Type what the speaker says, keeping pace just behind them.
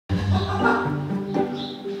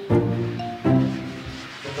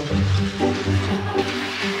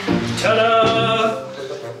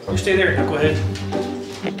Ta-da! You stay there. Now go ahead.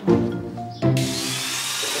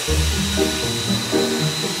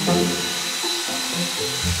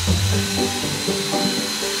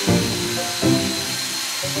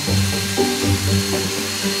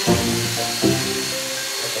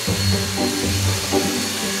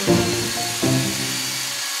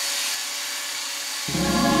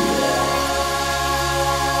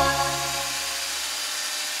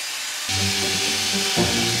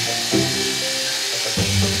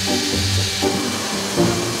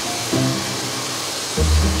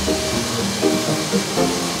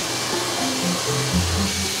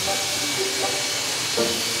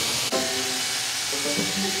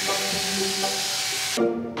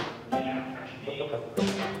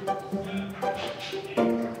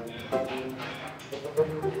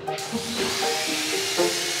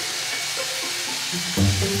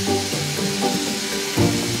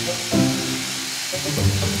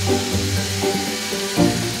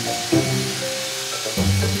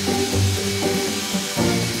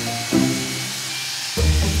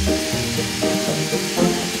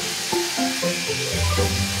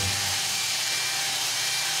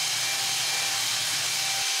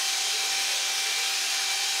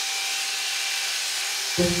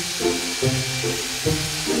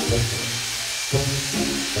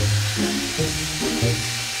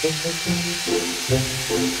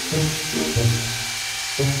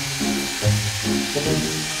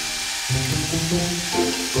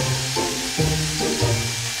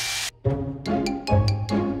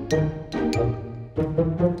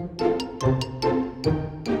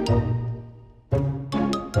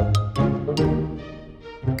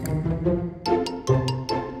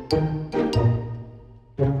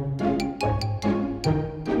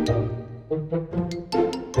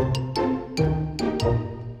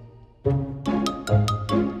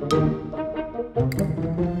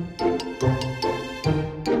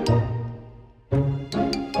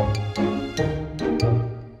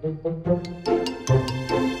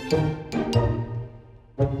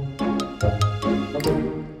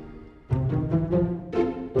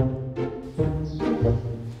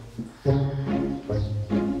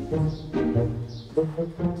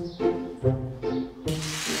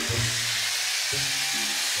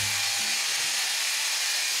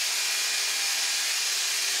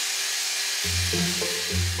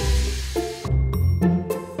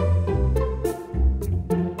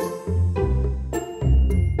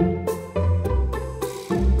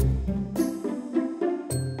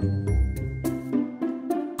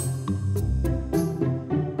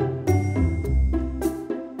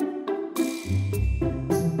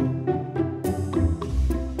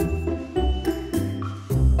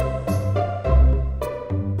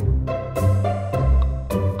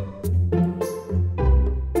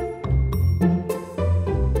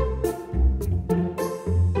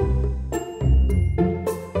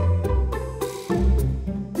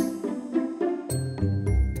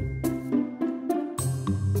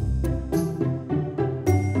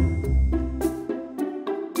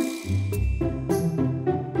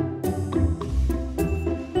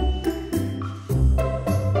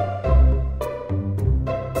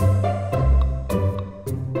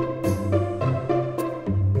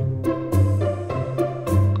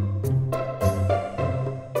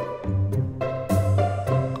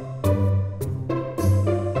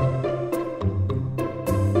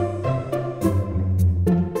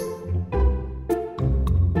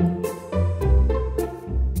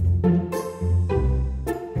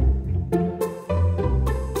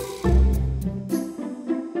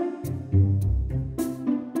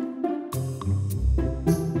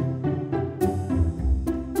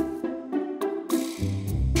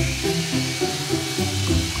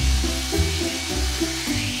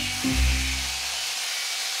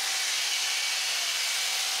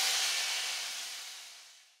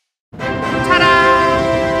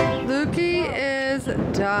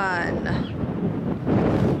 Done.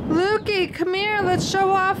 Lukey, come here. Let's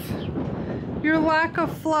show off your lack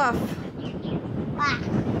of fluff.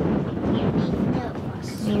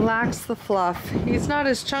 He lacks the fluff. He's not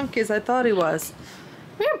as chunky as I thought he was.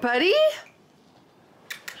 Come here, buddy.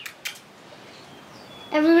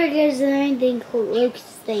 Everybody does anything Luke's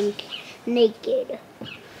think naked.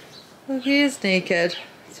 Lukey is naked.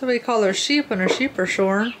 That's what we call her sheep when her sheep are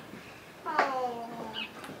shorn.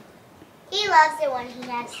 He loves it when he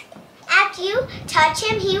has. After you touch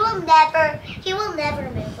him, he will never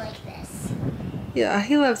move like this. Yeah,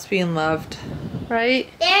 he loves being loved, right?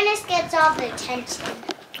 Dennis gets all the attention.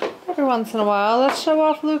 Every once in a while. Let's show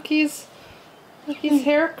off Lukey's Look, his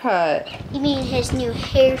haircut. You mean his new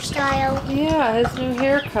hairstyle? Yeah, his new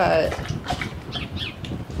haircut.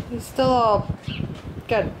 He's still all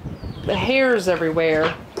got the hairs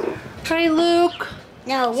everywhere. Hi, Luke.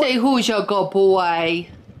 No. Say, who's your good boy?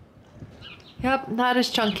 Yep, not as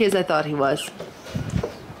chunky as I thought he was.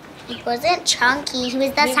 He wasn't chunky. He was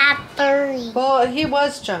the top furry. Well, he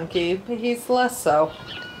was chunky, but he's less so.